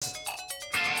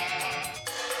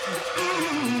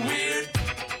Ooh, weird.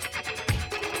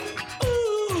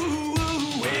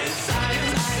 Ooh, weird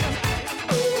science.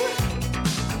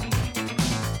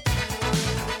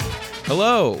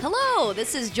 Hello, Hello,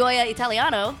 this is Gioia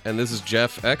Italiano, and this is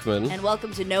Jeff Ekman, and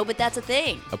welcome to No But That's a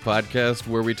Thing. a podcast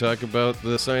where we talk about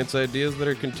the science ideas that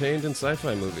are contained in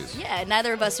sci-fi movies. Yeah,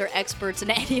 neither of us are experts in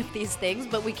any of these things,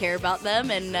 but we care about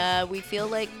them, and we feel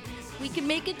like we can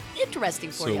make it interesting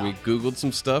for So y'all. we Googled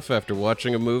some stuff after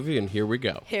watching a movie, and here we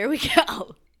go. Here we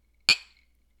go.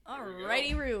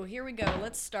 Alrighty, Roo, here we go.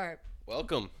 Let's start.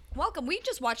 Welcome. Welcome. We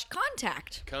just watched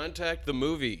Contact. Contact the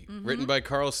movie, written by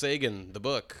Carl Sagan, the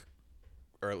book.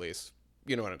 Or at least,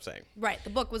 you know what I'm saying. Right, the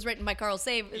book was written by Carl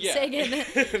Sagan, The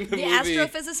the movie-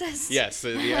 astrophysicist. Yes, the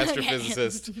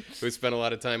astrophysicist who spent a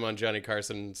lot of time on Johnny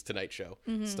Carson's Tonight Show,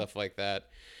 stuff like that.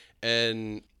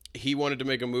 And he wanted to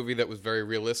make a movie that was very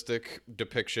realistic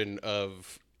depiction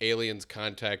of aliens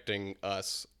contacting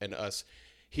us and us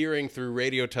hearing through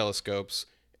radio telescopes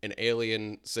an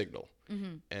alien signal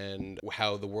and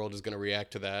how the world is going to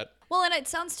react to that. Well, and it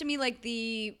sounds to me like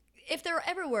if there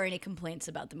ever were any complaints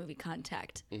about the movie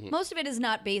Contact, most of it is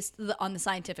not based on the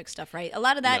scientific stuff, right? A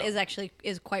lot of that No.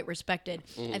 is quite respected.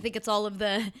 I think it's all of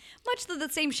the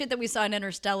same shit that we saw in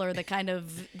Interstellar, the kind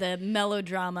of the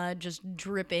melodrama just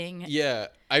dripping. Yeah,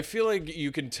 I feel like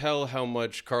you can tell how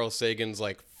much Carl Sagan's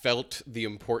like felt the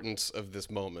importance of this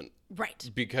moment Right.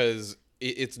 because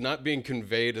it's not being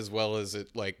conveyed as well as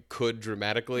it like could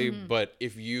dramatically, but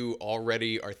if you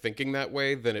already are thinking that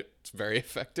way, then it's very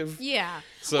effective. Yeah.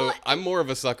 So Well, I'm more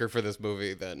of a sucker for this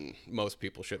movie than most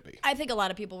people should be. I think a lot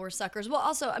of people were suckers. Well,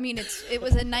 also, I mean, it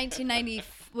was in 1990.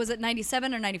 Was it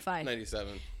 97 or 95?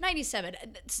 97. 97.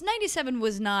 97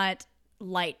 was not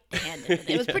light-handed.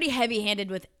 It was pretty heavy-handed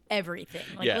with everything.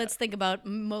 Like, Yeah. let's think about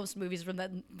most movies from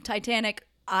the Titanic.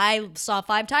 I saw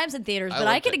 5 times in theaters, but I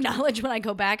like can Titanic. acknowledge when I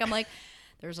go back, I'm like,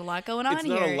 there's a lot going on It's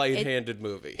here. not a light-handed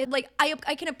movie.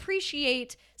 I can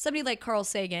appreciate somebody like Carl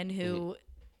Sagan who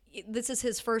this is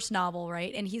his first novel,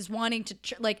 right? And he's wanting to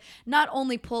not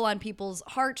only pull on people's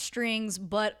heartstrings,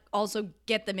 but also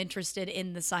get them interested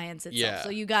in the science itself. Yeah. So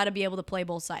you got to be able to play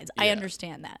both sides. I Yeah.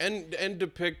 understand that. And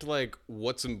depict like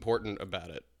what's important about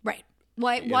it. Right.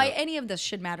 Why any of this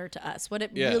should matter to us? What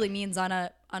it Yeah. really means on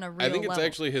a real I think it's level.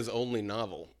 actually his only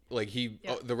novel. Like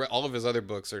all of his other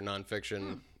books are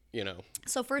nonfiction, you know.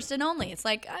 So first and only. It's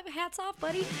like, hats off,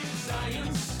 buddy.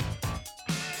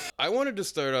 I wanted to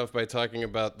start off by talking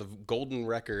about the golden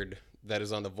record that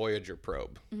is on the Voyager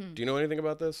probe. Do you know anything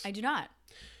about this? I do not.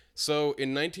 So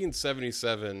in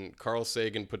 1977, Carl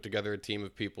Sagan put together a team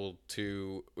of people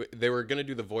they were going to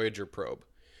do the Voyager probe.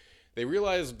 They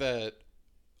realized that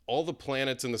all the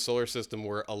planets in the solar system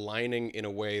were aligning in a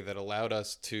way that allowed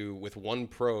us to, with one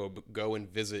probe, go and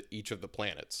visit each of the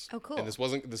planets. Oh, cool. And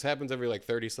this happens every like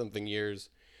 30 something years.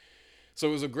 So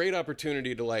it was a great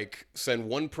opportunity to like send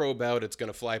one probe out. It's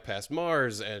going to fly past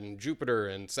Mars and Jupiter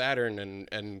and Saturn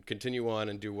and continue on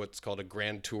and do what's called a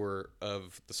grand tour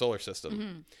of the solar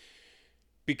system.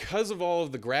 Because of all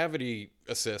of the gravity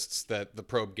assists that the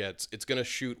probe gets, it's going to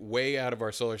shoot way out of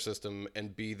our solar system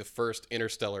and be the first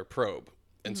interstellar probe.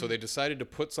 And so they decided to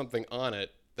put something on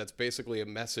it that's basically a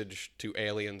message to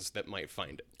aliens that might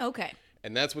find it. Okay.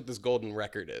 And that's what this golden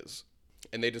record is.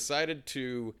 And they decided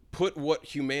to put what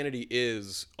humanity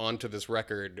is onto this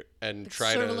record and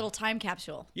try sort to... of a little time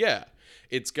capsule. Yeah.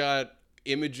 It's got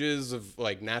images of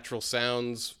like natural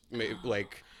sounds,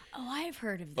 like Oh, I've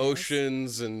heard of this.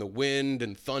 oceans and the wind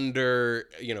and thunder,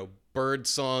 you know, bird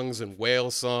songs and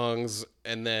whale songs,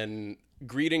 and then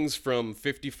greetings from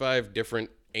 55 different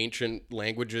ancient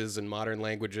languages and modern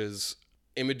languages,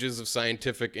 images of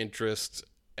scientific interest,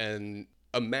 and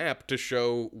a map to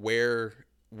show where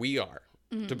we are,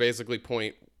 to basically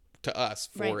point to us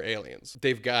for Right. aliens.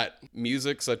 They've got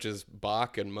music such as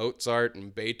Bach and Mozart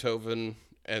and Beethoven,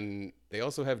 and they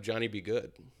also have Johnny B.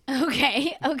 Good.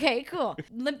 Okay, cool.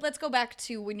 Let's go back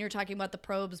to when you're talking about the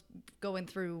probes going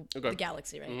through the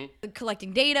galaxy, right?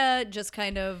 Collecting data, just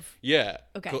kind of... Yeah.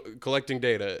 Okay. Collecting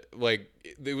data. Like,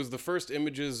 it was the first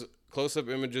close-up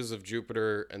images of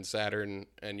Jupiter and Saturn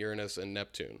and Uranus and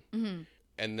Neptune.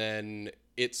 And then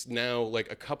it's now, like,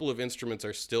 a couple of instruments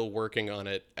are still working on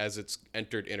it as it's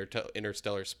entered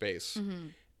interstellar space.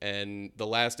 And the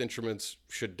last instruments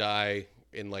should die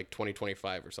in, like,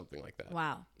 2025 or something like that.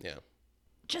 Wow. Yeah.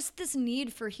 Just this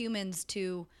need for humans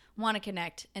to want to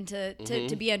connect and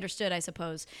to be understood, I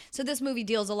suppose. So this movie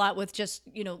deals a lot with just,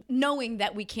 knowing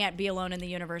that we can't be alone in the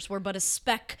universe. We're but a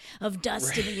speck of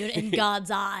dust in God's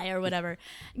eye or whatever.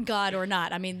 God or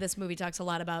not. I mean, this movie talks a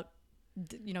lot about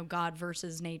God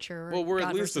versus nature. Or Well, we're God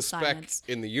at least a versus speck science.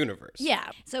 in the universe. Yeah.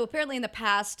 So apparently in the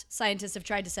past, scientists have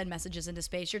tried to send messages into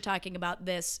space. You're talking about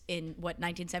this in,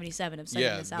 1977 of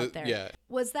sending this out there. Yeah.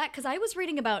 Was that, because I was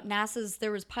reading about NASA's,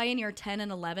 there was Pioneer 10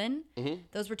 and 11. Mm-hmm.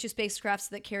 Those were two spacecrafts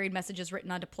that carried messages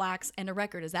written onto plaques and a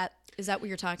record. Is that what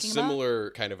you're talking about?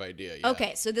 Similar kind of idea, yeah.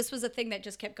 Okay, so this was a thing that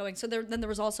just kept going. So then there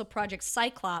was also Project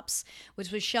Cyclops,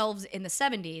 which was shelved in the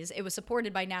 70s. It was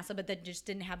supported by NASA, but that just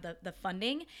didn't have the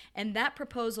funding. And that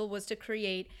proposal was to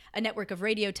create a network of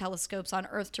radio telescopes on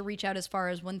Earth to reach out as far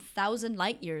as 1,000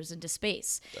 light years into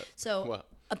space. So wow.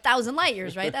 1,000 light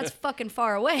years, right? That's fucking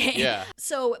far away. Yeah.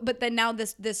 So, but then now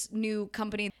this new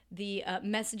company, the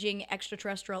Messaging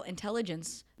Extraterrestrial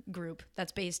Intelligence Group,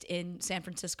 that's based in San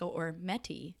Francisco, or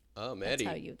METI. Oh,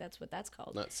 METI. That's what that's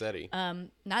called. Not SETI.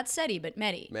 Not SETI, but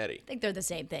METI. METI. I think they're the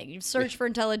same thing. You search for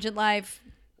intelligent life,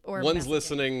 or One's messaging.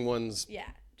 listening, one's Yeah.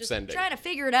 Just sending. trying to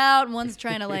figure it out, and one's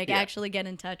trying to like Yeah. actually get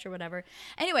in touch or whatever.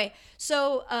 Anyway,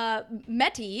 so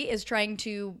METI is trying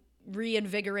to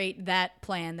reinvigorate that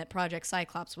plan that Project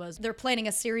Cyclops was. They're planning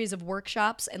a series of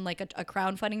workshops and like a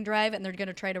crowdfunding drive, and they're going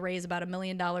to try to raise about $1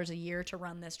 million a year to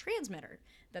run this transmitter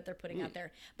that they're putting out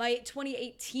there. By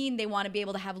 2018, they want to be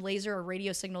able to have laser or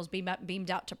radio signals beamed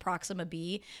out to Proxima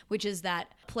b, which is that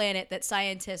planet that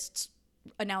scientists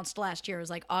announced last year. It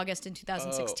was like August in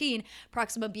 2016.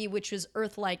 Proxima b, which was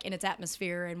Earth-like in its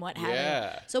atmosphere and what have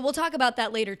Yeah. you. So we'll talk about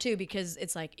that later too, because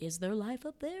it's like, is there life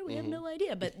up there? We have no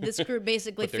idea. But this group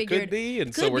basically But there figured could be,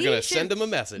 and so could we're be, going to shit. send them a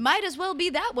message. Might as well be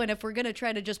that one if we're gonna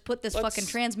try to just put this Let's- fucking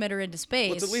transmitter into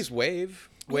space. Let's at least wave.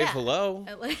 Wave Yeah. hello.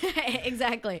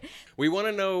 Exactly. We want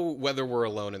to know whether we're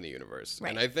alone in the universe.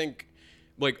 Right. And I think,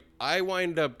 like, I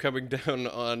wind up coming down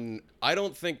on, I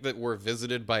don't think that we're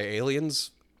visited by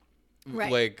aliens.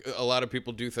 Right. Like, a lot of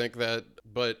people do think that,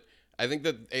 but I think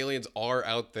that aliens are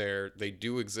out there. They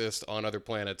do exist on other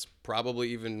planets, probably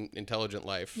even intelligent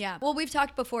life. Yeah. Well, we've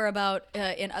talked before about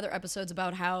in other episodes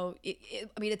about how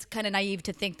it's kind of naive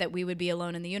to think that we would be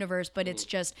alone in the universe, but it's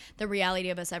just the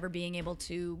reality of us ever being able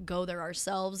to go there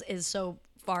ourselves is so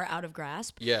far out of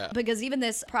grasp. Yeah. Because even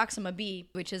this Proxima b,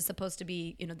 which is supposed to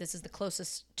be, this is the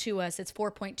closest to us, it's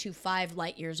 4.25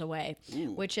 light years away,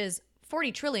 which is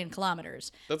 40 trillion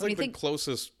kilometers. That's When like you the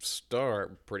closest star,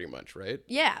 pretty much, right?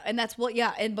 Yeah, and that's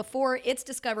and before its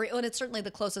discovery, and it's certainly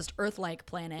the closest Earth-like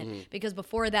planet, because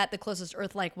before that, the closest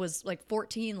Earth-like was like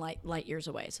 14 light years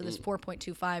away. So there's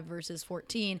 4.25 versus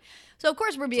 14. So of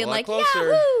course we're being lot like, closer.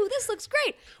 yahoo, this looks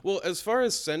great. Well, as far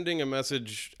as sending a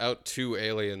message out to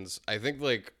aliens, I think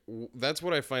like that's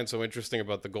what I find so interesting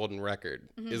about the Golden Record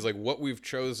is like what we've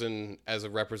chosen as a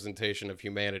representation of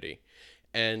humanity.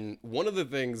 And one of the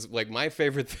things, like my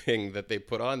favorite thing that they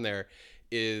put on there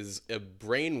is a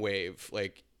brainwave,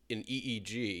 like an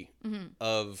EEG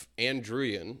of Ann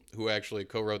Druyan, who actually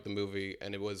co-wrote the movie,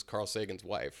 and it was Carl Sagan's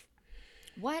wife.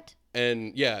 What?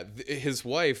 And yeah, his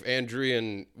wife, Ann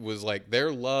Druyan, was like,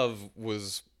 their love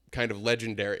was kind of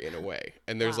legendary in a way.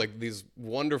 And there's like these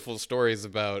wonderful stories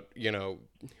about,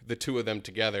 the two of them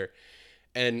together.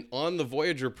 And on the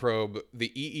Voyager probe, the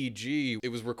EEG, it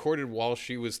was recorded while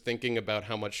she was thinking about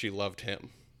how much she loved him.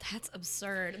 That's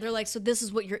absurd. They're like, so this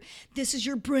is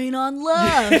your brain on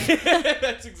love.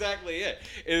 That's exactly it.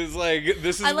 It was like,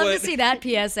 this is I love what... to see that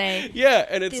PSA. Yeah,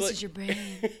 and it's This like... is your brain.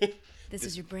 This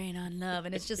is your brain on love.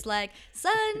 And it's just like,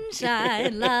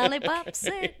 sunshine, lollipops.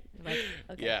 Like,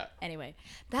 okay. Yeah. Anyway,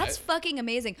 that's fucking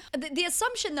amazing. The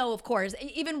assumption, though, of course,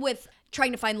 even with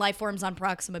trying to find life forms on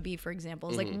Proxima b, for example,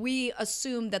 is like we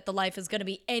assume that the life is going to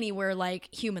be anywhere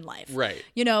like human life. Right.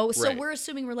 So Right. we're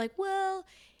assuming we're like, well,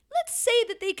 let's say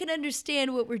that they can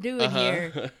understand what we're doing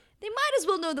here. They might as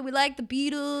well know that we like the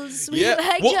Beatles. We Yeah.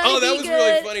 like Well, Johnny that B. was Good.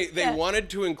 really funny. They Yeah. wanted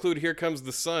to include "Here Comes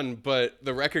the Sun," but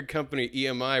the record company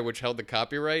EMI, which held the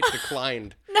copyright,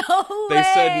 declined. No They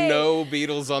way. said no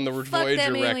Beatles on the Fuck Voyager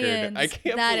them record. aliens. I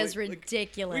can't. That believe, is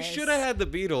ridiculous. we should have had the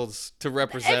Beatles to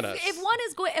represent us.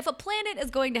 If a planet is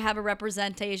going to have a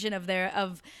representation of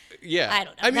Yeah, I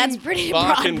don't know. I mean, That's pretty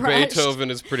Bach broad and brushed. Beethoven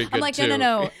is pretty good I'm like, too.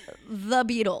 no, the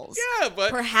Beatles. Yeah,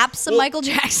 but Perhaps some well, Michael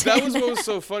Jackson. That was what was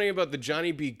so funny about the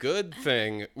Johnny B. Good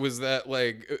thing was that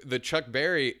like the Chuck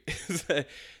Berry is that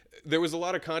there was a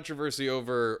lot of controversy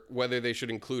over whether they should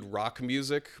include rock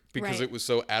music because Right. it was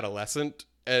so adolescent.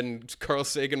 And Carl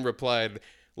Sagan replied,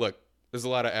 "Look, there's a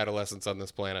lot of adolescents on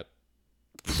this planet."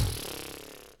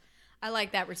 I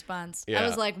like that response. I Yeah.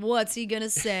 was like, what's he gonna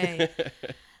say?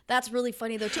 That's really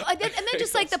funny though too. And then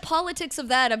just like the politics of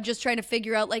that, of just trying to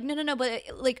figure out like, no, but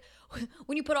like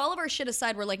when you put all of our shit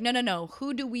aside, we're like, no,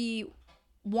 who do we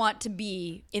want to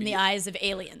be in the eyes of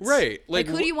aliens? Right. Like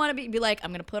Like, who do you want to be? Be like,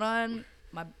 I'm gonna put on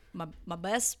my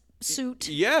best suit.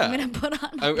 Yeah. I'm gonna put on.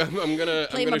 I'm gonna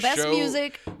Play I'm gonna my best show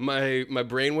music. my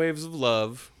brainwaves of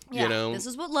love. Yeah, You know, this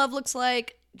is what love looks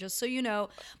like. Just so you know.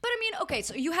 But I mean, okay,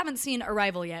 so you haven't seen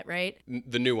Arrival yet, right?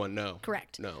 the new one. No,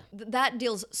 Correct. No. That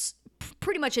deals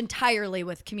pretty much entirely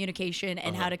with communication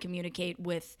and Uh-huh. how to communicate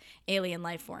with alien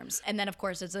life forms. And then of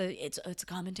course it's a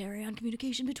commentary on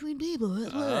communication between people.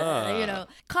 Ah. You know,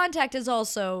 Contact is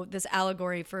also this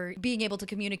allegory for being able to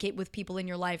communicate with people in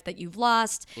your life that you've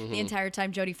lost. Mm-hmm. The entire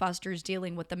time Jodie Foster is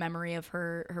dealing with the memory of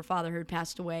her father who had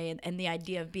passed away, and the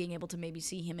idea of being able to maybe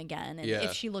see him again. And Yeah.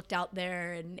 if she looked out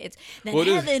there and it's then Well, it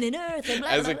is- heaven and earth and blah,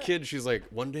 As blah, a blah. kid, she's like,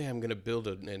 one day I'm gonna build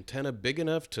an antenna big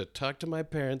enough to talk to my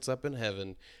parents up in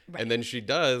heaven, Right. and then she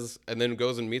does, and then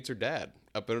goes and meets her dad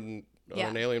up on Yeah.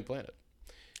 an alien planet.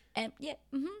 And yeah,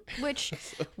 which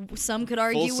some could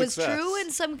argue was success. true,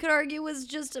 and some could argue was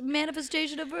just a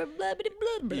manifestation of her blah blah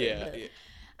blah blah. Yeah. blah. yeah.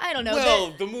 I don't know.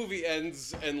 Well, the movie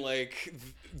ends and like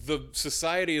the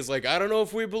society is like, I don't know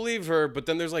if we believe her, but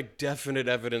then there's like definite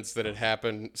evidence that it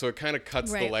happened, so it kind of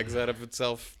cuts the Right. legs out of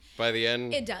itself by the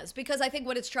end. It does, because I think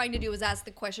what it's trying to do is ask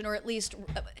the question, or at least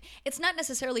it's not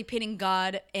necessarily pitting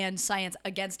God and science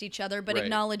against each other, but Right.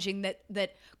 acknowledging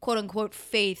that quote unquote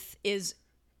faith is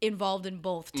involved in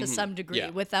both to some degree Yeah.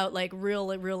 without like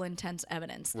real intense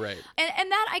evidence. Right.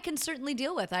 And that I can certainly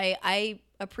deal with. I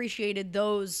appreciated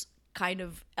those kind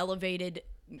of elevated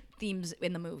themes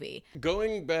in the movie.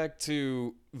 Going back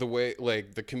to the way,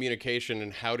 like, the communication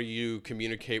and how do you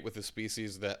communicate with a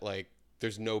species that, like,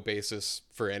 there's no basis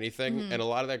for anything, Mm-hmm. and a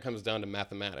lot of that comes down to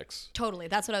mathematics. Totally.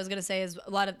 That's what I was going to say is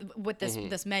a lot of with this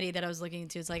METI that I was looking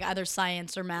into, it's like either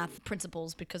science or math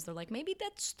principles, because they're like, maybe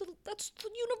that's the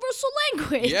universal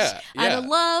language. Yeah, Either yeah.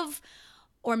 love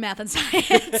or math and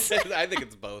science. I think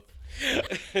it's both.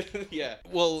 Yeah.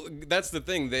 Well, that's the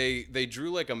thing. They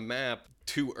drew like a map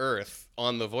to Earth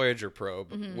on the Voyager probe,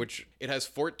 Mm-hmm. which it has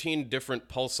 14 different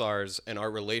pulsars and our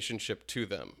relationship to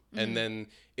them. Mm-hmm. And then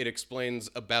it explains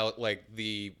about like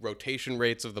the rotation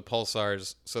rates of the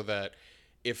pulsars, so that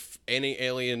if any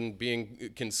alien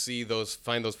being can find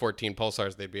those 14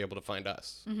 pulsars, they'd be able to find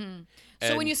us. Mm-hmm. So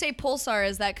when And- you say pulsar,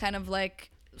 is that kind of like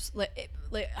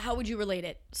how would you relate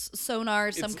it?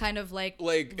 Sonar, some kind of like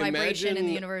vibration imagine in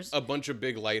the universe. a bunch of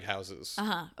big lighthouses.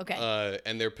 Okay.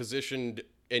 And they're positioned,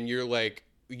 and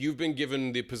you've been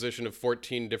given the position of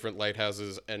 14 different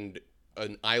lighthouses and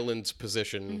an island's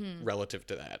position relative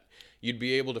to that. You'd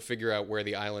be able to figure out where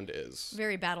the island is.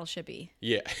 Very battleshipy.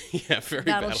 Yeah, yeah, very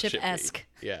Battleship-esque.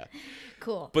 battleship-y. Yeah.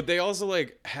 Cool. But they also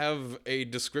like have a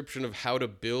description of how to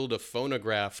build a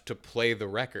phonograph to play the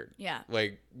record. Yeah.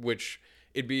 Like, which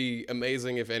it'd be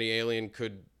amazing if any alien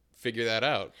could figure that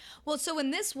out. Well, so in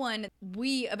this one,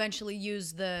 we eventually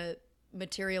use the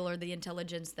material or the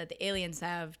intelligence that the aliens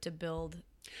have to build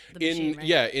the machine,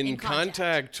 right? In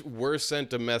Contact, we're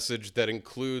sent a message that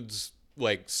includes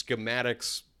like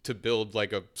schematics to build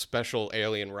like a special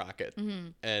alien rocket,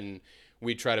 and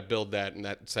we try to build that, and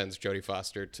that sends Jodie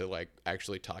Foster to like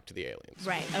actually talk to the aliens.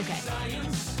 Right. Okay.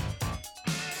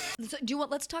 So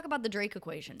let's talk about the Drake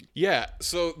equation. Yeah,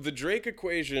 so the Drake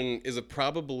equation is a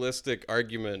probabilistic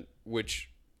argument, which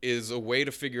is a way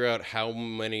to figure out how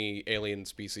many alien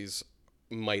species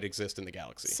might exist in the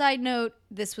galaxy. Side note,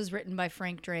 this was written by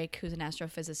Frank Drake, who's an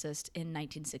astrophysicist, in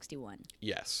 1961.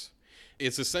 Yes.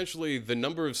 It's essentially the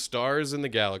number of stars in the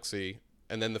galaxy,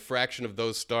 and then the fraction of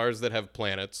those stars that have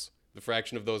planets, the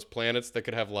fraction of those planets that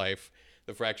could have life,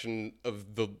 the fraction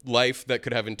of the life that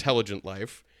could have intelligent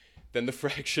life, then the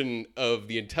fraction of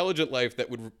the intelligent life that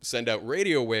would send out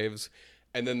radio waves,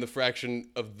 and then the fraction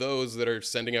of those that are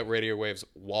sending out radio waves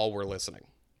while we're listening.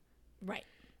 Right.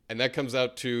 And that comes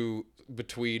out to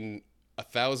between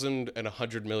 1,000 and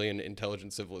 100 million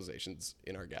intelligent civilizations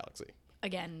in our galaxy.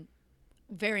 Again,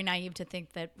 very naive to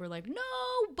think that we're like, no,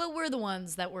 but we're the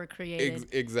ones that were created.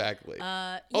 Exactly.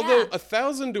 Yeah. Although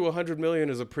 1,000 to 100 million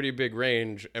is a pretty big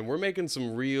range, and we're making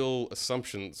some real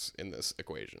assumptions in this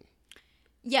equation.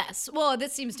 Yes. Well,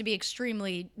 this seems to be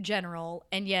extremely general,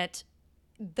 and yet,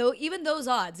 though, even those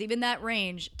odds, even that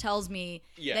range, tells me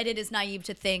Yeah. that it is naive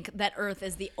to think that Earth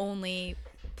is the only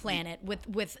planet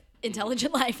with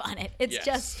intelligent life on it. It's Yes.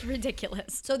 just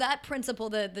ridiculous. So that principle,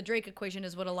 the Drake equation,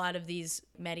 is what a lot of these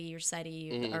METI or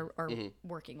SETI are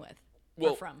working with.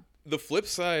 Or from. The flip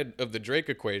side of the Drake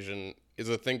equation is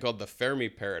a thing called the Fermi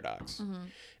paradox.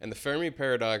 And the Fermi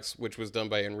paradox, which was done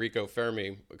by Enrico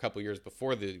Fermi a couple years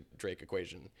before the Drake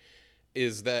equation,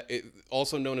 is that it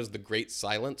also known as the Great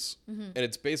Silence. And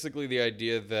it's basically the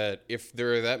idea that if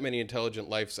there are that many intelligent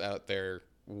lives out there,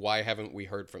 why haven't we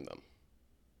heard from them?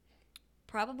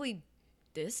 Probably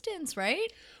distance,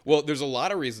 right? Well, there's a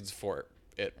lot of reasons for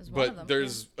it, one but of them,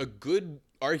 there's a good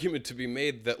argument to be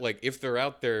made that like if they're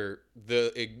out there,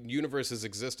 the universe has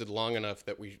existed long enough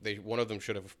that one of them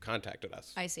should have contacted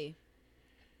us. I see.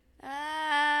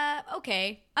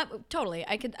 Okay. Totally.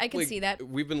 I can Like, see that.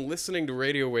 We've been listening to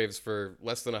radio waves for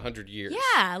less than 100 years.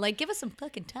 Yeah, like give us some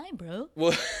fucking time, bro.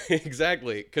 Well,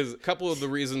 exactly. Because a couple of the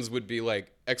reasons would be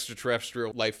like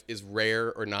extraterrestrial life is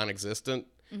rare or non-existent,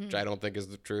 which I don't think is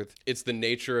the truth. It's the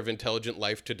nature of intelligent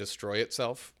life to destroy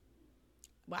itself.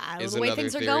 Wow, Is the way another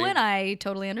things are theory. going, I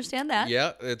totally understand that.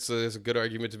 Yeah, it's a good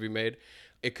argument to be made.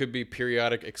 It could be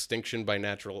periodic extinction by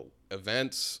natural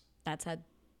events. That's had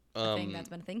a thing. That's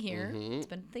been a thing here. It's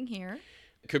been a thing here.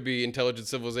 It could be intelligent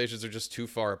civilizations are just too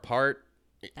far apart.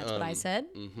 That's what I said.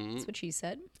 That's what she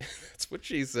said. That's what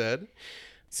she said.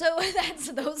 So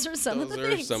those are some of the Those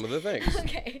are things. some of the things.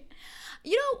 Okay.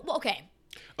 Okay.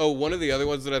 Oh, one of the other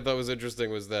ones that I thought was interesting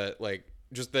was that, like,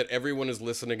 just that everyone is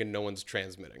listening and no one's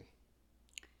transmitting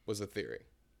was a theory.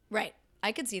 Right.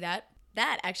 I could see that.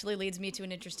 That actually leads me to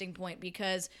an interesting point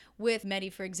because with Medi,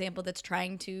 for example, that's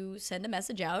trying to send a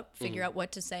message out, figure out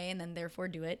what to say, and then therefore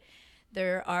do it.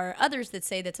 There are others that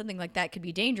say that something like that could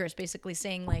be dangerous, basically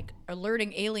saying like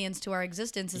alerting aliens to our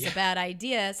existence is a bad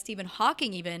idea. Stephen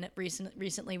Hawking even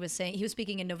recently was saying, he was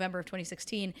speaking in November of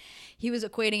 2016, he was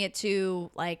equating it to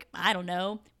like, I don't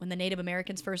know, when the Native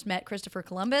Americans first met Christopher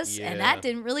Columbus, and Yeah. that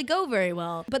didn't really go very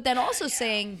well. But then also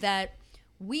saying that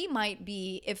we might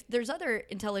be, if there's other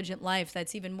intelligent life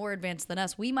that's even more advanced than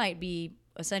us, we might be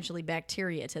essentially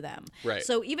bacteria to them. Right.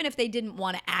 So even if they didn't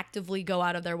want to actively go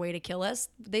out of their way to kill us,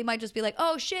 they might just be like,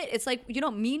 oh shit, it's like you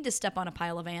don't mean to step on a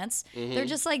pile of ants. They're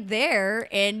just like there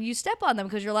and you step on them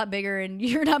because you're a lot bigger and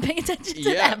you're not paying attention to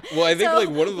Yeah. them. Well, I think, So like,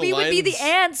 one of the we would be the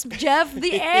lines- ants, Jeff,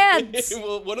 the ants.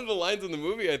 Well, one of the lines in the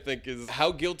movie, I think, is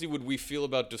how guilty would we feel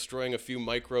about destroying a few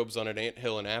microbes on an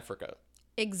anthill in Africa?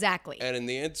 Exactly. And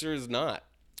the answer is not.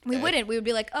 We wouldn't. We would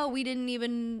be like, oh, we didn't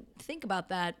even think about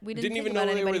that. We Didn't think even about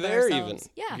know they anybody were but there ourselves.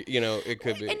 even. Yeah. You know, it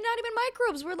could be. And not even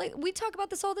microbes. We're like, we talk about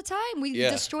this all the time. We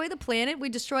Yeah. destroy the planet. We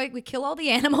kill all the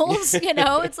animals. You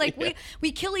know, it's like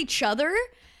we kill each other.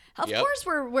 Of Yep. course,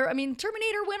 I mean,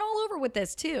 Terminator went all over with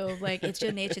this too. Like, it's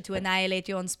your nature to annihilate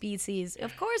your own species.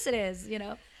 Of course it is, you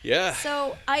know. Yeah.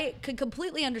 So I could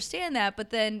completely understand that, but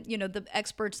then, you know, the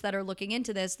experts that are looking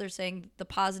into this, they're saying the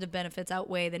positive benefits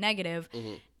outweigh the negative.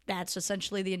 That's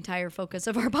essentially the entire focus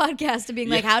of our podcast, to being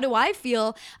like, how do I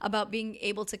feel about being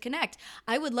able to connect?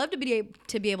 I would love to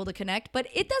be able to connect, but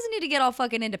it doesn't need to get all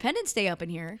fucking Independence Day up in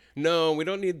here. No, we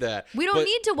don't need that. We don't But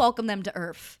need to welcome them to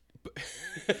Earth.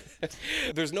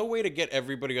 There's no way to get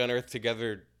everybody on Earth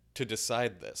together to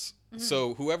decide this.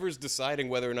 So whoever's deciding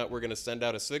whether or not we're going to send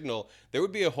out a signal, there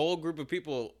would be a whole group of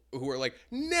people who are like,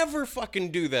 never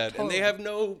fucking do that. And they have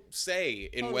no say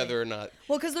in whether or not.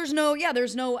 Well, because there's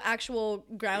no actual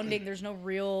grounding. There's no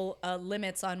real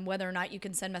limits on whether or not you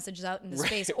can send messages out into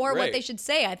space or what right. they should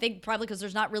say. I think probably because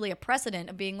there's not really a precedent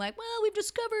of being like, well, we've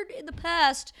discovered in the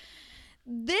past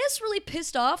this really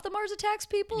pissed off the Mars Attacks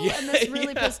people, and this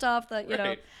really pissed off the, you know.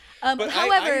 Right. But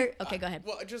However, okay, go ahead.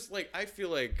 Well, just like, I feel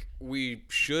like we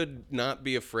should not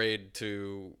be afraid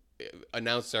to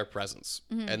announce our presence,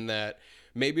 and that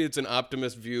maybe it's an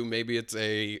optimist view, maybe it's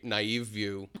a naive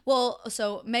view. Well,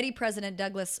 so Medi President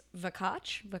Douglas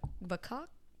Vacach,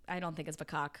 I don't think it's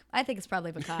Vacach. I think it's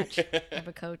probably Vacach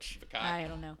or Vacoach. I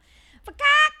don't know.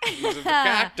 He's a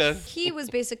vacacta. He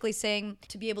was basically saying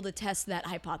to be able to test that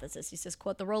hypothesis. He says,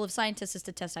 quote, the role of scientists is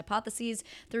to test hypotheses.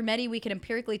 Through Medi, we can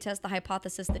empirically test the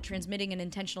hypothesis that transmitting an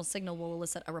intentional signal will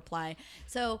elicit a reply.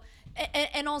 So,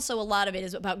 and also a lot of it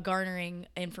is about garnering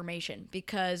information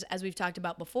because, as we've talked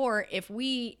about before, if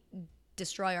we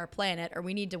destroy our planet or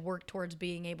we need to work towards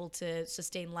being able to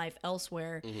sustain life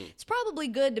elsewhere, it's probably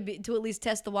good to at least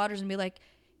test the waters and be like,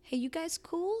 hey, you guys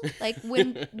cool? Like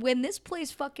when this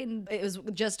place it was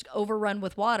just overrun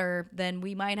with water, then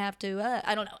we might have to,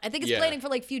 I don't know. I think it's planning for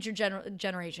like future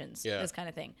generations, this kind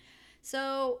of thing.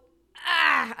 So,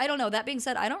 I don't know. That being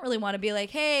said, I don't really want to be like,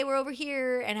 hey, we're over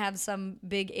here and have some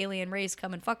big alien race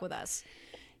come and fuck with us.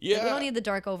 Yeah. Like, we don't need the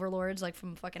dark overlords like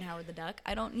from fucking Howard the Duck.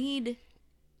 I don't need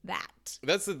that.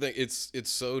 That's the thing. It's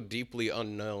so deeply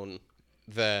unknown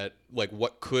that like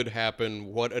what could happen,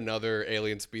 what another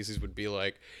alien species would be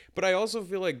like. But I also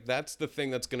feel like that's the thing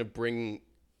that's going to bring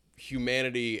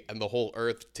humanity and the whole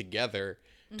earth together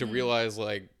to realize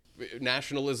like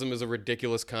nationalism is a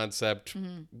ridiculous concept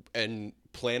and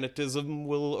planetism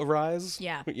will arise.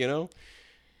 Yeah. You know?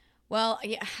 Well,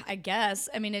 yeah, I guess.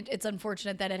 I mean, it's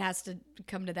unfortunate that it has to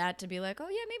come to that to be like, oh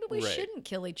yeah, maybe we shouldn't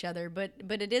kill each other. But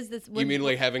it is this. You mean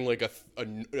like having like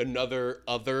another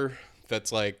other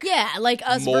that's like Yeah, like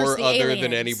us versus more the other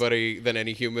than aliens.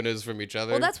 any human is from each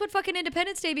other. Well, that's what fucking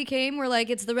Independence Day became. We're like,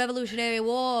 it's the Revolutionary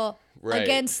War Right.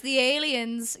 against the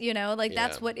aliens. You know, like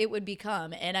that's Yeah. what it would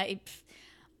become. And I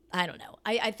don't know.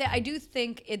 I do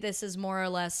think this is more or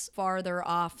less farther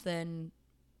off than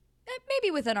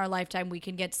maybe within our lifetime we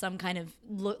can get some kind of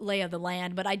lay of the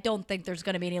land. But I don't think there's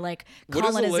going to be any like what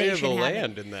is the colonization lay of the happening.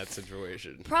 land in that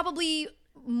situation? Probably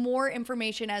more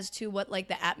information as to what like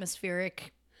the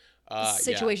atmospheric Yeah.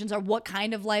 situations are, what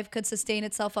kind of life could sustain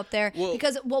itself up there. Well-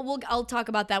 Because I'll talk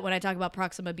about that when I talk about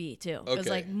Proxima B too. Because Okay.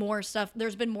 like more stuff,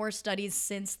 there's been more studies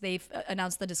since they've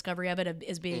announced the discovery of it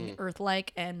as being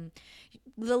Earth-like, and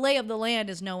the lay of the land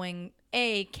is knowing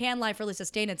can life really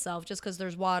sustain itself just because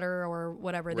there's water or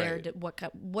whatever there? Right.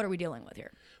 What are we dealing with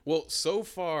here? Well, so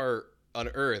far on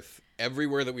Earth,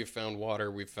 everywhere that we've found water,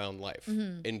 we've found life.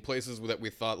 Mm-hmm. In places that we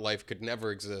thought life could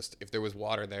never exist, if there was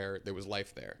water there, there was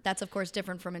life there. That's of course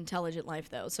different from intelligent life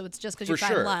though. So it's just because For you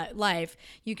find sure. life,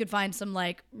 you could find some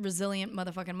like resilient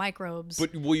motherfucking microbes.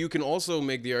 But well, you can also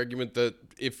make the argument that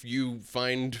if you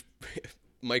find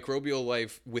microbial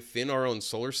life within our own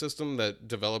solar system that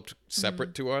developed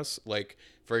separate to us, like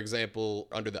for example,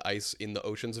 under the ice in the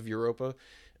oceans of Europa,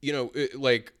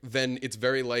 then it's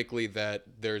very likely that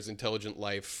there's intelligent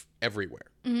life everywhere.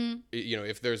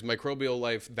 If there's microbial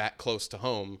life that close to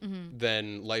home,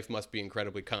 then life must be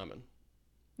incredibly common.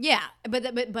 Yeah, but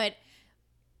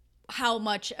how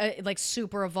much like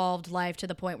super evolved life to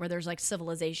the point where there's like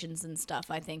civilizations and stuff,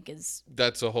 I think is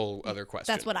That's a whole other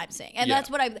question. that's what I'm saying. And Yeah. that's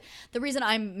what the reason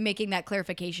I'm making that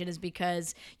clarification is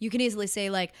because you can easily say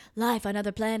like life on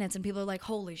other planets and people are like,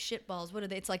 holy shit balls, what are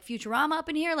they? It's like Futurama up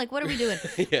in here. Like, what are we doing?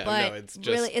 Yeah, but no, it's just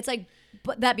really, it's like,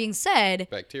 but that being said,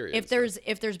 bacteria if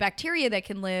and there's bacteria that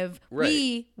can live, Right.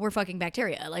 we were fucking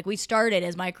bacteria. Like we started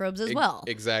as microbes as well.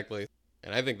 Exactly.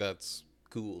 And I think that's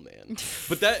cool, man.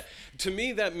 But that, to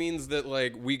me, that means that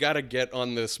like we got to get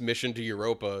on this mission to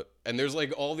Europa, and there's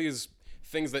like all these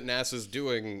things that NASA's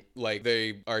doing, like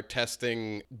they are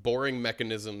testing boring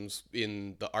mechanisms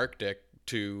in the Arctic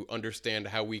to understand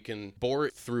how we can bore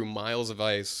through miles of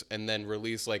ice and then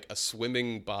release like a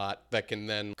swimming bot that can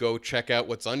then go check out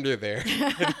what's under there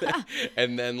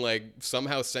and then like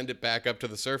somehow send it back up to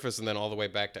the surface and then all the way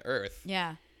back to Earth.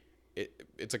 Yeah.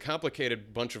 It's a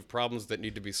complicated bunch of problems that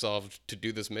need to be solved to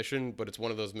do this mission, but it's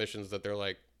one of those missions that they're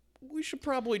like, we should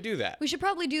probably do that. We should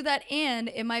probably do that, and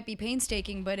it might be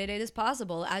painstaking, but it is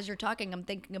possible. As you're talking, I'm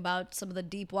thinking about some of the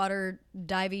deep water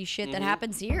divey shit that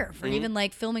happens here for even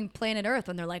like filming Planet Earth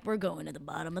when they're like, we're going to the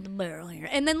bottom of the barrel here.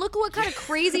 And then look at what kind of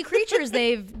crazy creatures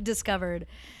they've discovered.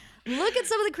 Look at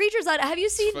some of the creatures out. Have you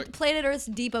seen Planet Earth's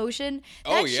deep ocean?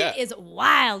 That Oh, yeah. shit is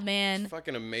wild, man.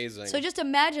 Fucking amazing. So just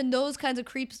imagine those kinds of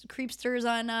creepsters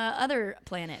on other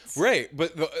planets. Right,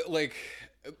 but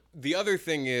the other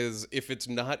thing is, if it's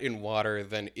not in water,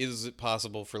 then is it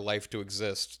possible for life to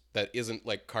exist that isn't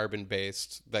like carbon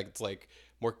based, that's like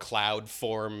more cloud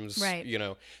forms? Right.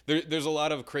 There's a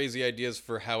lot of crazy ideas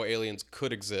for how aliens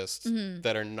could exist Mm-hmm.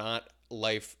 that are not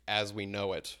life as we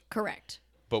know it. Correct.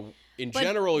 But in But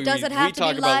general, does we it have to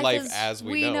talk be about life life as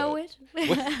we know it.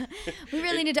 We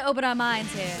really need to open our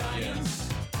minds here.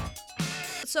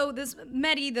 So this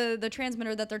METI, the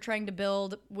transmitter that they're trying to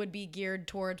build, would be geared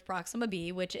towards Proxima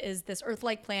B, which is this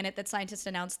Earth-like planet that scientists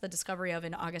announced the discovery of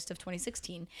in August of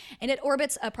 2016. And it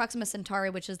orbits Proxima Centauri,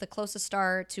 which is the closest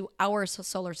star to our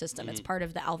solar system. It's part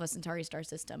of the Alpha Centauri star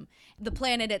system. The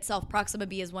planet itself, Proxima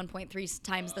B, is 1.3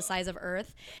 times the size of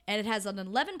Earth, and it has an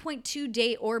 11.2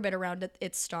 day orbit around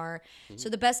its star. So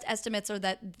the best estimates are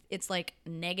that it's like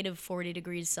negative 40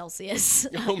 degrees Celsius.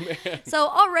 Oh man. So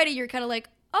already you're kind of like,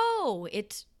 oh,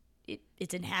 it's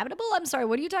inhabitable? I'm sorry,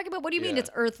 what are you talking about? What do you mean Yeah. it's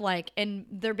Earth-like? And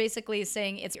they're basically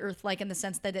saying it's Earth-like in the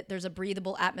sense that there's a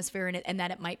breathable atmosphere in it and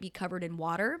that it might be covered in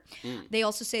water. They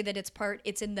also say that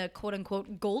it's in the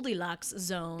quote-unquote Goldilocks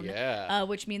zone, Yeah.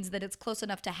 which means that it's close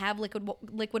enough to have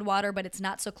liquid water, but it's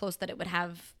not so close that it would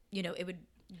have, it would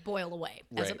boil away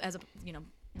Right. as a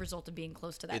result of being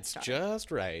close to that It's star.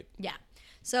 just right. Yeah.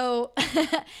 So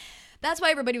that's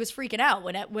why everybody was freaking out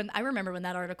when I remember when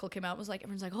that article came out. It was like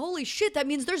everyone's like, "Holy shit! That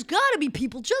means there's got to be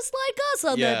people just like us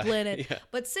on Yeah, that planet." yeah.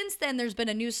 But since then, there's been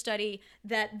a new study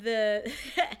that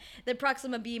that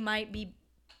Proxima B might be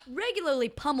regularly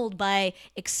pummeled by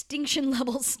extinction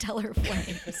level stellar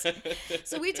flames.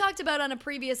 So we talked about on a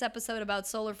previous episode about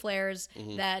solar flares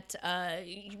that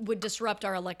would disrupt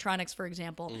our electronics, for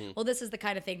example. Well, this is the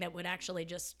kind of thing that would actually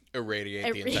just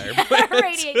Irradiate the entire planet.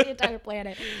 irradiate the entire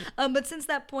planet. But since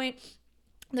that point,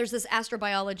 There's this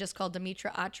astrobiologist called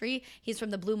Dimitra Atri. He's from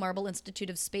the Blue Marble Institute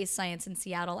of Space Science in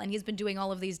Seattle, and he's been doing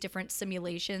all of these different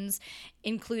simulations,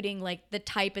 including like the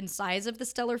type and size of the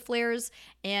stellar flares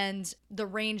and the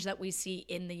range that we see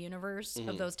in the universe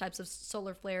of those types of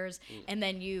solar flares. And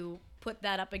then you put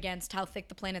that up against how thick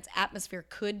the planet's atmosphere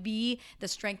could be, the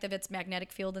strength of its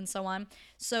magnetic field, and so on.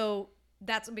 So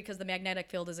that's because the magnetic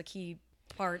field is a key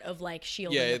part of like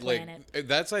shielding the planet.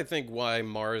 That's I think why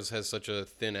Mars has such a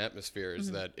thin atmosphere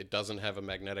is that it doesn't have a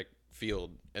magnetic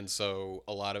field, and so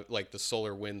a lot of like the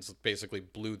solar winds basically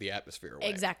blew the atmosphere away.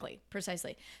 Exactly,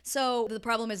 precisely. So the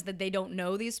problem is that they don't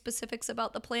know these specifics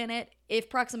about the planet. If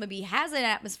Proxima b has an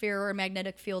atmosphere or a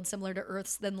magnetic field similar to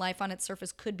Earth's, then life on its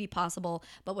surface could be possible,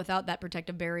 but without that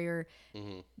protective barrier,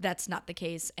 that's not the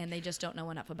case, and they just don't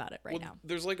know enough about it now.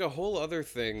 There's like a whole other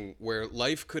thing where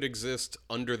life could exist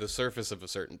under the surface of a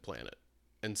certain planet.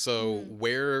 And so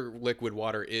where liquid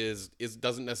water is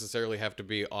doesn't necessarily have to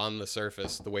be on the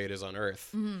surface the way it is on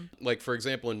Earth. Like, for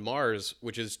example, in Mars,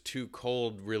 which is too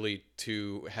cold really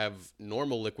to have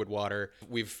normal liquid water,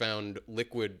 we've found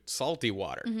liquid salty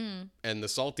water. And the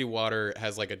salty water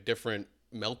has like a different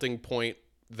melting point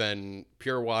than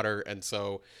pure water. And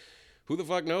so who the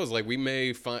fuck knows? Like, we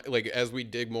may find, like, as we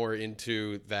dig more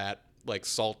into that like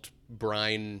salt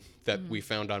brine that we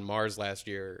found on Mars last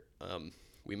year,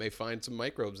 we may find some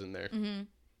microbes in there.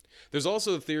 There's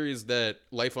also theories that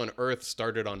life on Earth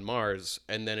started on Mars,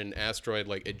 and then an asteroid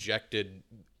like ejected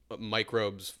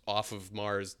microbes off of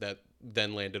Mars that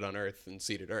then landed on Earth and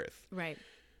seeded Earth. Right.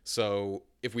 So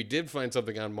if we did find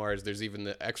something on Mars, there's even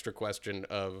the extra question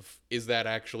of, is that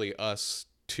actually us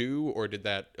too, or did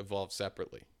that evolve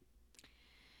separately?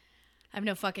 I have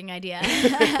no fucking idea.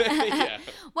 Yeah.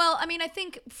 Well, I mean, I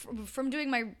think from doing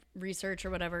my research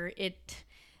or whatever,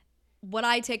 what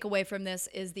I take away from this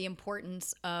is the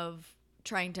importance of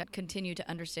trying to continue to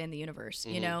understand the universe.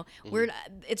 You know,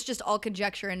 it's just all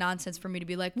conjecture and nonsense for me to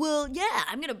be like, well, yeah,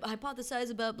 I'm going to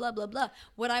hypothesize about blah, blah, blah.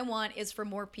 What I want is for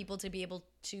more people to be able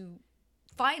to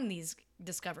find these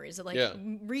discoveries, like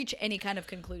reach any kind of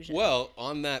conclusion. Well,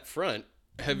 on that front,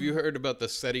 have you heard about the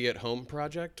SETI at Home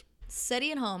project?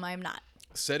 SETI at Home, I am not.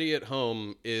 SETI at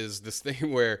Home is this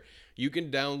thing where you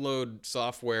can download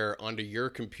software onto your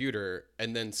computer,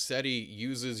 and then SETI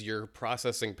uses your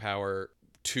processing power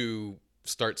to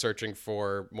start searching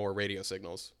for more radio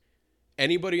signals.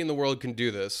 Anybody in the world can do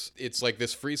this. It's like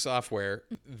this free software.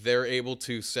 They're able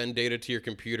to send data to your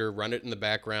computer, run it in the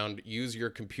background, use your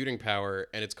computing power,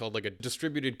 and it's called like a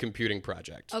distributed computing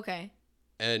project. Okay.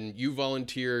 And you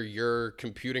volunteer your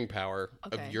computing power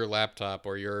of your laptop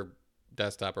or your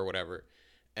desktop or whatever,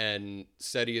 and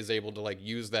SETI is able to like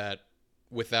use that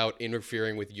without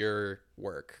interfering with your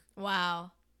work.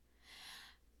 Wow.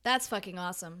 That's fucking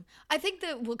awesome. I think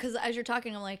that, well, because as you're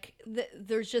talking, I'm like,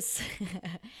 there's just,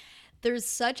 there's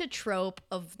such a trope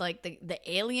of like the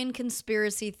alien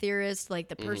conspiracy theorist, like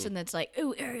the person that's like,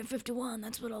 oh, Area 51,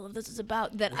 that's what all of this is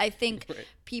about. That I think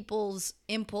people's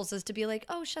impulse is to be like,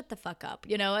 oh, shut the fuck up,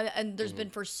 you know? And there's been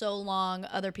for so long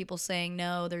other people saying,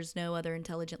 no, there's no other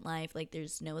intelligent life. Like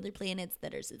there's no other planets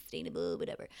that are sustainable,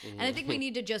 whatever. And I think we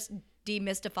need to just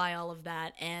demystify all of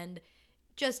that and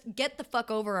just get the fuck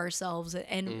over ourselves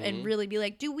and really be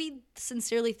like, do we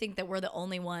sincerely think that we're the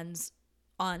only ones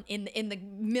in the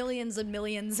millions and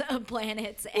millions of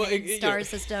planets and star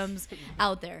systems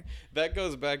out there? That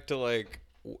goes back to like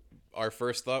our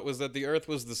first thought was that the Earth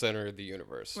was the center of the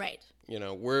universe. Right. You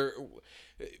know, we're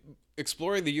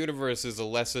exploring the universe is a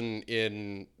lesson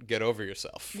in get over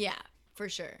yourself. Yeah, for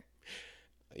sure.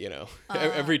 You know,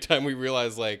 every time we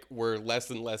realize like we're less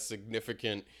and less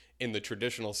significant in the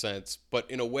traditional sense, but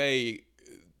in a way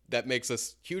that makes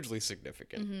us hugely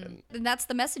significant. And that's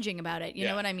the messaging about it. You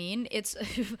know what I mean? It's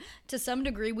to some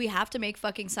degree, we have to make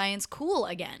fucking science cool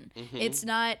again. It's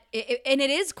not, and it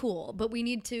is cool, but we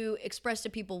need to express to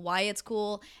people why it's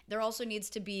cool. There also needs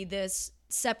to be this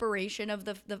separation of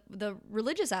the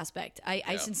religious aspect.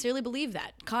 I sincerely believe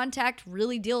that. Contact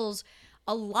really deals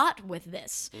a lot with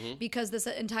this because this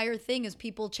entire thing is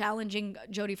people challenging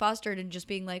Jodie Foster and just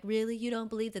being like, really, you don't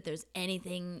believe that there's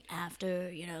anything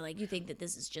after, you know, like you think that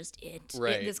this is just it,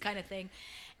 right? This kind of thing.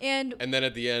 And then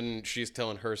at the end, she's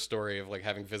telling her story of like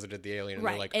having visited the alien, and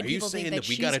they're like, and "Are you people think saying that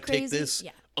we she's got to take crazy? this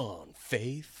on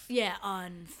faith?" Yeah,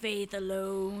 on faith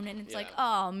alone. And it's like,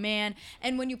 oh man.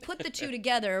 And when you put the two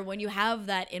together, when you have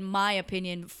that, in my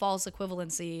opinion, false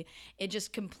equivalency, it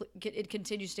just it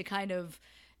continues to kind of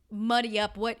muddy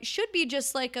up what should be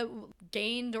just like a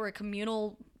gained or a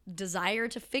communal desire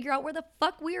to figure out where the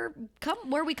fuck where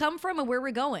we come from and where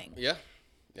we're going. Yeah.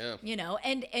 You know,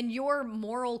 and your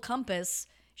moral compass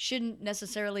shouldn't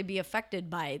necessarily be affected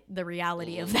by the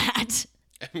reality of that.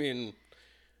 I mean,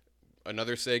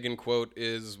 another Sagan quote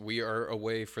is, "We are a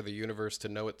way for the universe to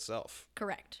know itself."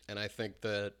 Correct. And I think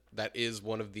that that is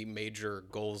one of the major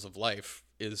goals of life,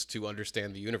 is to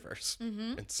understand the universe.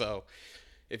 And so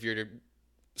if you're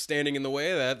standing in the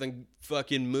way of that, then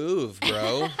fucking move,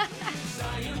 bro.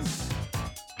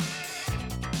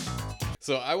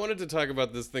 So I wanted to talk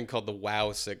about this thing called the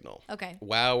WOW signal. Okay.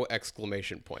 WOW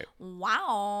exclamation point.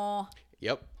 Wow.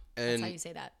 Yep. That's And how you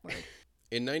say that word.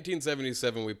 in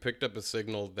 1977, we picked up a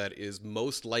signal that is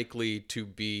most likely to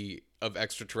be of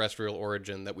extraterrestrial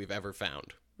origin that we've ever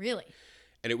found. Really?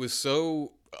 And it was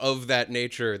so of that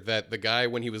nature that the guy,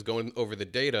 when he was going over the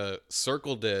data,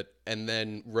 circled it and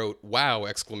then wrote "wow"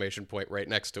 exclamation point right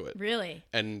next to it. Really?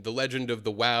 And the legend of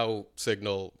the WOW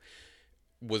signal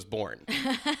was born.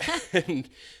 And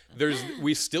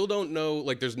we still don't know,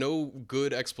 like, there's no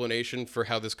good explanation for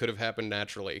how this could have happened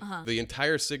naturally. The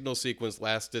entire signal sequence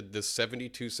lasted this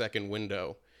 72-second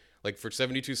window. Like, for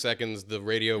 72 seconds, the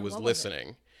radio was what was it?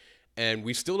 listening. And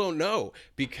we still don't know,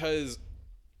 because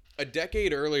a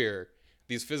decade earlier,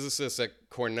 these physicists at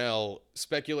Cornell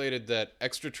speculated that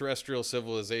extraterrestrial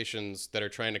civilizations that are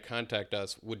trying to contact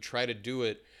us would try to do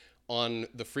it on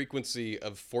the frequency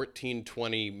of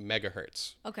 1420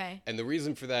 megahertz. Okay. And the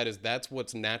reason for that is that's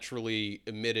what's naturally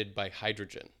emitted by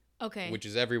hydrogen, Okay. which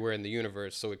is everywhere in the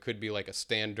universe. So it could be like a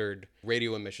standard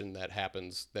radio emission that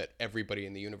happens that everybody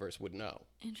in the universe would know.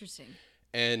 Interesting.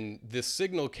 And this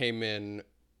signal came in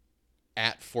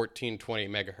at 1420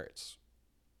 megahertz.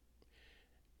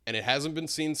 And it hasn't been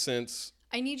seen since.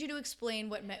 I need you to explain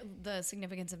what the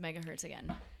significance of megahertz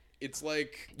again. It's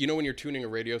like, when you're tuning a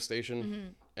radio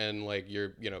station and like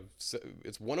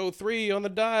it's 103 on the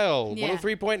dial, Yeah.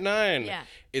 103.9. Yeah.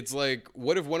 It's like,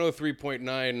 what if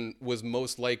 103.9 was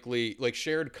most likely like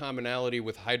shared commonality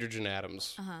with hydrogen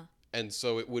atoms? And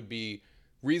so it would be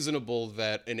reasonable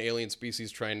that an alien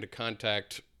species trying to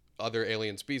contact other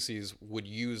alien species would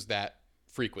use that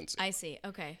frequency. I see.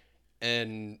 Okay.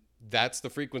 And that's the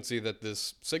frequency that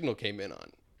this signal came in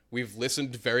on. We've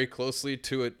listened very closely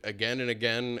to it again and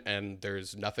again, and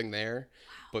there's nothing there.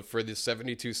 Wow. But for the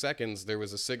 72 seconds, there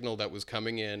was a signal that was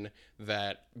coming in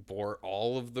that bore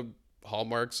all of the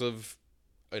hallmarks of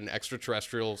an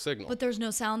extraterrestrial signal. But there's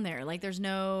no sound there. Like there's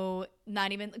no,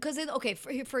 not even, because okay,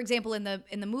 for example, in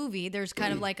the movie, there's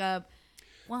kind of like a,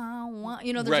 wow, wow,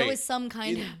 there's Right. always some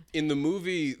kind of. In the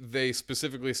movie, they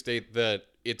specifically state that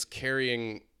it's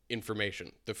carrying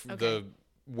information.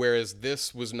 Whereas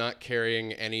this was not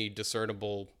carrying any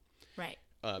discernible Right.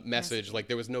 message. Like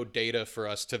there was no data for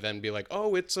us to then be like,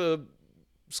 oh, it's a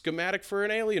schematic for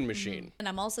an alien machine. And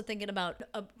I'm also thinking about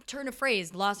a turn of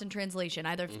phrase lost in translation,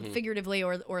 either figuratively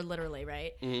or literally,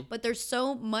 right? But there's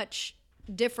so much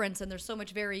difference and there's so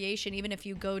much variation, even if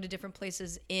you go to different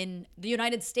places in the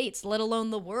United States, let alone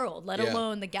the world, let Yeah.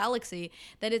 alone the galaxy,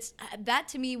 that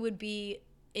to me would be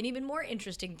an even more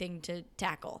interesting thing to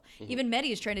tackle. Even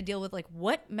Mehdi is trying to deal with, like,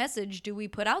 what message do we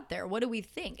put out there? What do we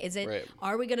think? Is it, Right.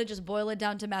 are we going to just boil it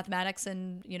down to mathematics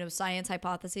and, science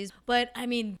hypotheses? But I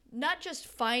mean, not just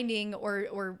finding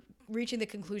or reaching the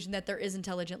conclusion that there is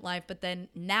intelligent life, but then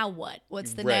now what?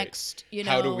 What's the Right. next,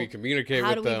 How do we communicate how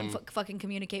with do we them? even fucking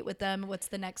communicate with them? What's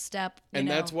the next step? And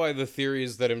that's why the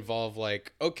theories that involve,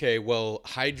 like, okay, well,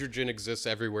 hydrogen exists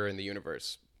everywhere in the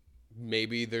universe.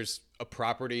 Maybe there's a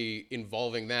property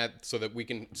involving that so that we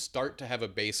can start to have a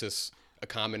basis, a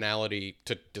commonality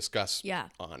to discuss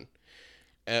on.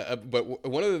 But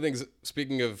one of the things,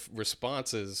 speaking of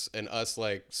responses and us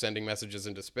like sending messages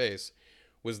into space,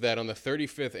 was that on the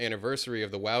 35th anniversary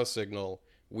of the WOW signal,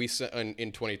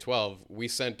 in 2012, we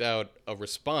sent out a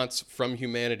response from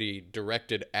humanity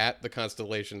directed at the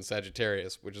constellation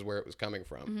Sagittarius, which is where it was coming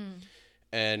from.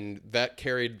 And that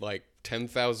carried like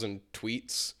 10,000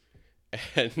 tweets.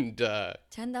 And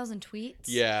 10,000 tweets?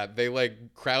 yeah, they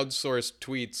like crowdsourced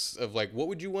tweets of like, what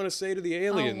would you want to say to the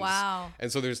aliens? Oh, wow.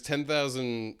 And so there's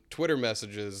 10,000 Twitter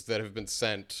messages that have been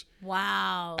sent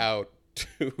Wow. out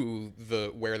to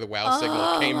where the WOW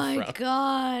signal came Oh my from.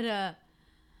 God.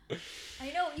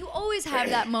 I know you always have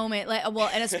that moment, like, well,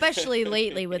 and especially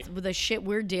lately with the shit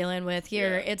we're dealing with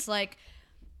here. Yeah. It's like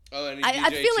Oh, any I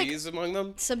feel like- DJTs among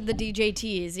them? some of the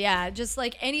DJTs, yeah. Just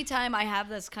like anytime I have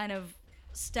this kind of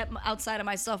step outside of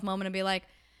myself moment and be like,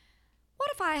 what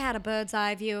if I had a bird's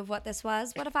eye view of what this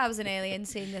was? What if I was an alien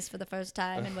seeing this for the first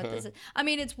time and what this is? I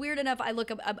mean, it's weird enough. I look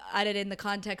at it in the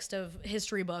context of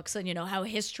history books and, how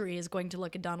history is going to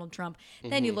look at Donald Trump.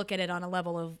 Then you look at it on a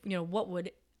level of, what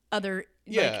would other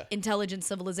Yeah. like intelligent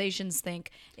civilizations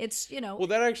think? It's, Well,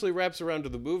 that actually wraps around to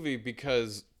the movie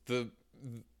because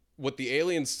what the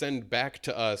aliens send back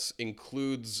to us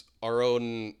includes our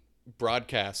own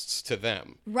broadcasts to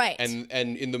them. Right. And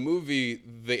in the movie,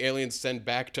 the aliens send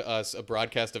back to us a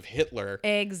broadcast of Hitler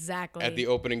Exactly. at the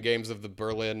opening games of the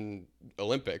Berlin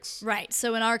Olympics. Right.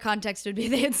 So in our context, it would be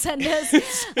they'd send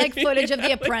us like footage of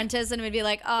The Apprentice, and we'd be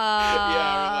like,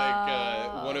 Yeah,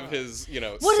 or like one of his,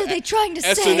 what are they trying to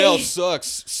say? SNL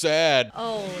sucks, sad.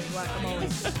 Oh,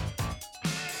 guacamole.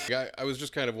 I was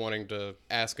just kind of wanting to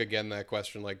ask again that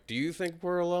question, like, do you think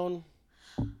we're alone?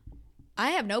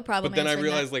 I have no problem. But then I answering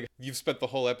realized, that. like, you've spent the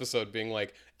whole episode being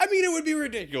like, I mean, it would be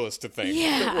ridiculous to think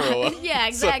Yeah. that we're alone. Yeah,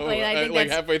 exactly. So, I think like,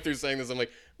 that's- halfway through saying this, I'm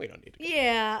like, we don't need to.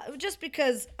 Yeah, just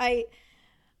because I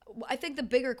think the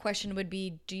bigger question would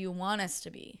be, do you want us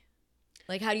to be?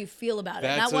 Like, how do you feel about it?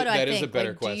 Not what do I that think. is a better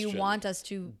like, question. Do you want us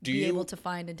to Do be you- able to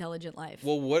find intelligent life?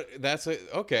 Well,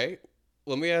 okay.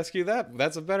 Let me ask you that.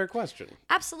 That's a better question.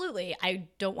 Absolutely. I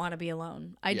don't want to be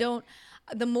alone. I don't.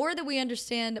 The more that we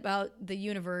understand about the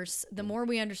universe, the more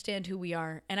we understand who we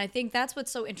are. And I think that's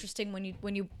what's so interesting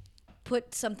when you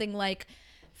put something like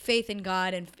faith in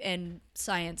God and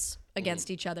science against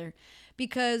each other.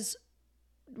 Because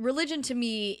religion to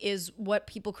me is what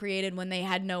people created when they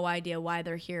had no idea why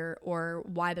they're here or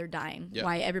why they're dying,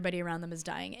 why everybody around them is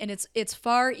dying. And it's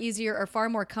far easier or far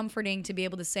more comforting to be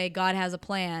able to say God has a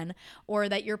plan, or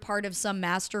that you're part of some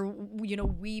master,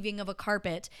 weaving of a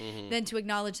carpet, than to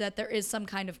acknowledge that there is some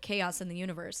kind of chaos in the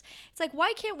universe. It's like,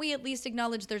 why can't we at least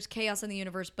acknowledge there's chaos in the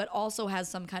universe, but also has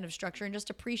some kind of structure, and just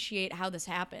appreciate how this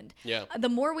happened? Yeah. The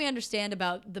more we understand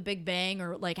about the Big Bang,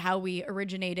 or like how we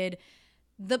originated,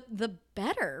 the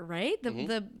better, right?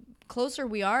 The closer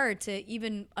we are to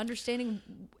even understanding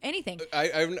anything.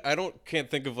 I can't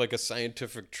think of like a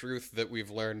scientific truth that we've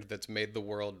learned that's made the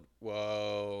world.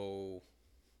 Whoa.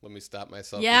 Let me stop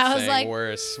myself. Yeah, from I was saying like,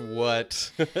 worse.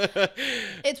 What?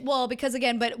 Because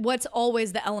again, but what's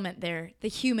always the element there? The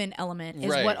human element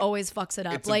is Right. what always fucks it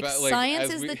up. It's Like, about, like, science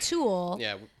as is we- the tool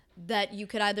Yeah. that you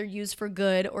could either use for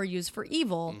good or use for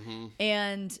evil.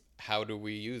 And How do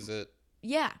we use it?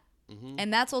 yeah.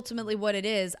 And that's ultimately what it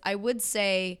is. I would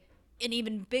say an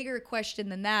even bigger question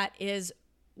than that is,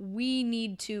 we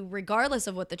need to, regardless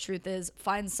of what the truth is,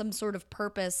 find some sort of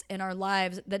purpose in our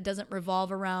lives that doesn't revolve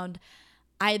around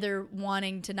either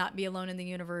wanting to not be alone in the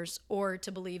universe or to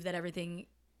believe that everything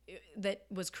that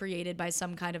was created by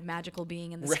some kind of magical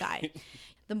being in the sky.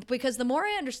 Because the more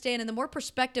I understand and the more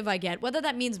perspective I get, whether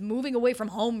that means moving away from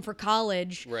home for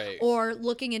college Right. or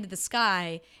looking into the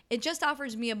sky, it just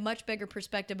offers me a much bigger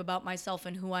perspective about myself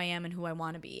and who I am and who I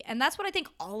want to be. And that's what I think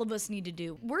all of us need to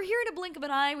do. We're here in a blink of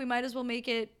an eye. We might as well make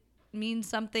it mean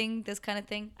something, this kind of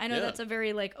thing. I know Yeah. that's a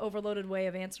very like overloaded way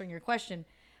of answering your question,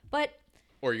 but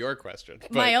Or your question.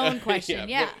 my But, own question,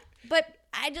 yeah. but- But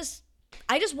I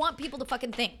just want people to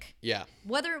fucking think. yeah.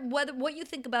 Whether what you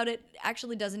think about it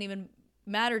actually doesn't even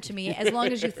matter to me, as long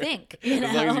as you think. You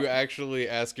As long as know? you actually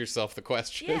ask yourself the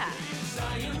question. Yeah.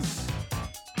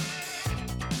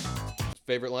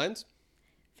 Favorite lines?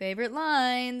 Favorite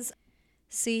lines.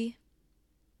 See,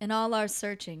 in all our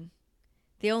searching,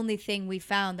 the only thing we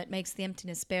found that makes the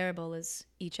emptiness bearable is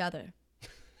each other.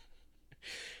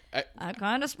 That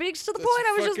kind of speaks to the That's point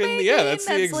I was just fucking- making. yeah, that's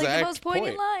the like the exact most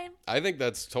poignant point. line. I think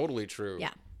that's totally true.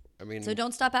 Yeah. I mean, So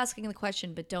don't stop asking the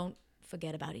question, but don't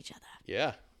forget about each other.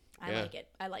 yeah. I yeah. like it.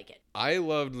 I like it. I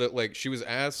loved that, like, she was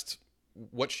asked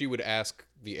what she would ask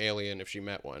the alien if she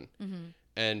met one.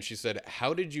 And she said,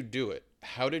 how did you do it?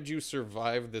 How did you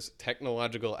survive this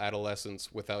technological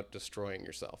adolescence without destroying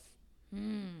yourself?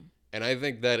 And I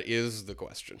think that is the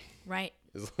question. Right.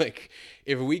 Is like,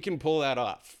 if we can pull that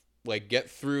off, like,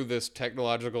 get through this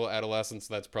technological adolescence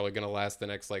that's probably going to last the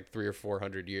next, like, 300 or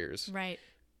 400 years Right.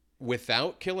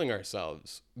 without killing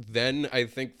ourselves, then I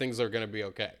think things are going to be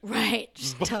okay. Right.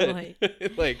 Totally.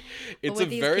 Like, it's a with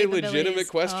these very legitimate capabilities,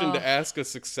 question oh. to ask a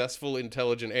successful,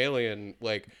 intelligent alien.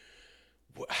 Like,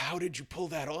 how did you pull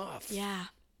that off? Yeah.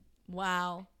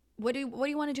 Wow. What do you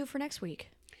want to do for next week?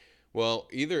 Well,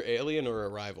 either Alien or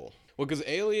Arrival. Well, because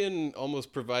Alien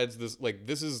almost provides this, like,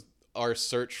 this is our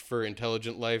search for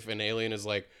intelligent life, and Alien is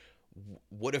like,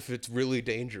 what if it's really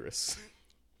dangerous?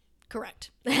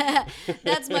 Correct.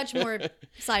 That's much more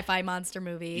sci-fi monster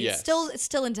movie. Yes. It's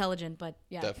still intelligent, but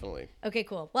yeah. Definitely. Okay,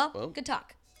 cool. Well, good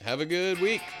talk. Have a good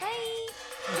week. Bye.